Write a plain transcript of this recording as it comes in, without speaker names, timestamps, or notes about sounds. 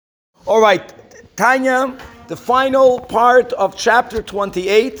All right, Tanya, the final part of chapter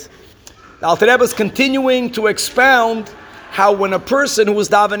 28. The Alter Rebbe is continuing to expound how when a person who is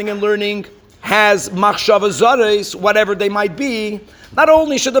davening and learning has machshava zaros, whatever they might be, not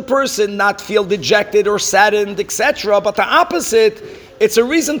only should the person not feel dejected or saddened, etc., but the opposite, it's a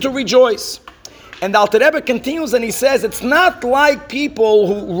reason to rejoice. And the Alter Rebbe continues and he says, it's not like people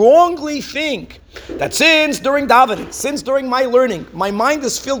who wrongly think that since during davening, since during my learning, my mind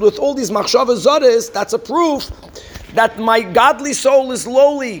is filled with all these machshava zaros, that's a proof that my godly soul is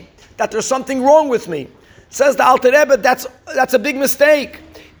lowly, that there's something wrong with me. Says the Alter Rebbe, that's a big mistake.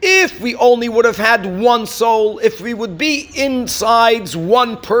 If we only would have had one soul, if we would be inside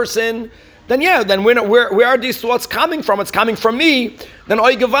one person, then where are these thoughts coming from? It's coming from me, then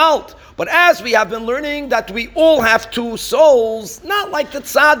oi gewalt. But as we have been learning that we all have two souls, not like the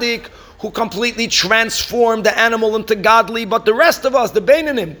tzaddik who completely transformed the animal into godly, but the rest of us, the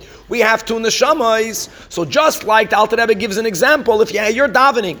Beinanim, we have two neshamas. So just like the Alter Rebbe gives an example, if you're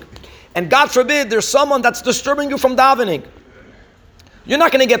davening, and God forbid there's someone that's disturbing you from davening, you're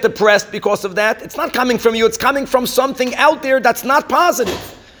not going to get depressed because of that. It's not coming from you, it's coming from something out there that's not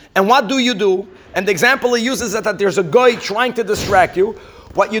positive. And what do? And the example he uses is that there's a guy trying to distract you.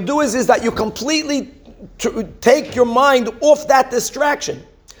 What you do is that you completely take your mind off that distraction.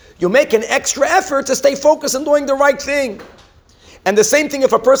 You make an extra effort to stay focused on doing the right thing. And the same thing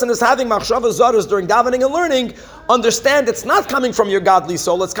if a person is having machshava zaros during davening and learning, understand it's not coming from your godly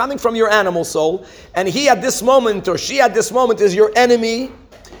soul, it's coming from your animal soul. And he at this moment or she at this moment is your enemy.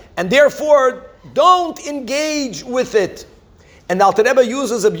 And therefore, don't engage with it. And the Alter Rebbe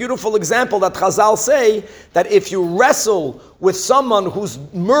uses a beautiful example that Chazal say that if you wrestle with someone who's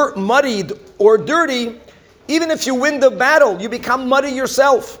muddied or dirty, even if you win the battle, you become muddy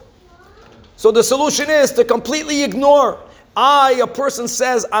yourself. So the solution is to completely ignore. A person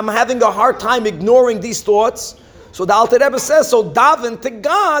says, I'm having a hard time ignoring these thoughts. So the Alter Rebbe says, so daven to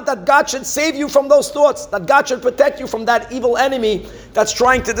God that God should save you from those thoughts, that God should protect you from that evil enemy that's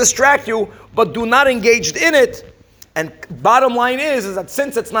trying to distract you, but do not engage in it. And bottom line is that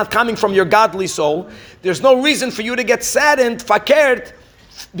since it's not coming from your godly soul, there's no reason for you to get saddened, fakert,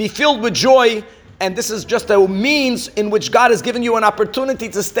 be filled with joy, and this is just a means in which God has given you an opportunity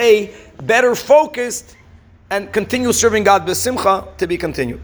to stay better focused and continue serving God b'simcha, to be continued.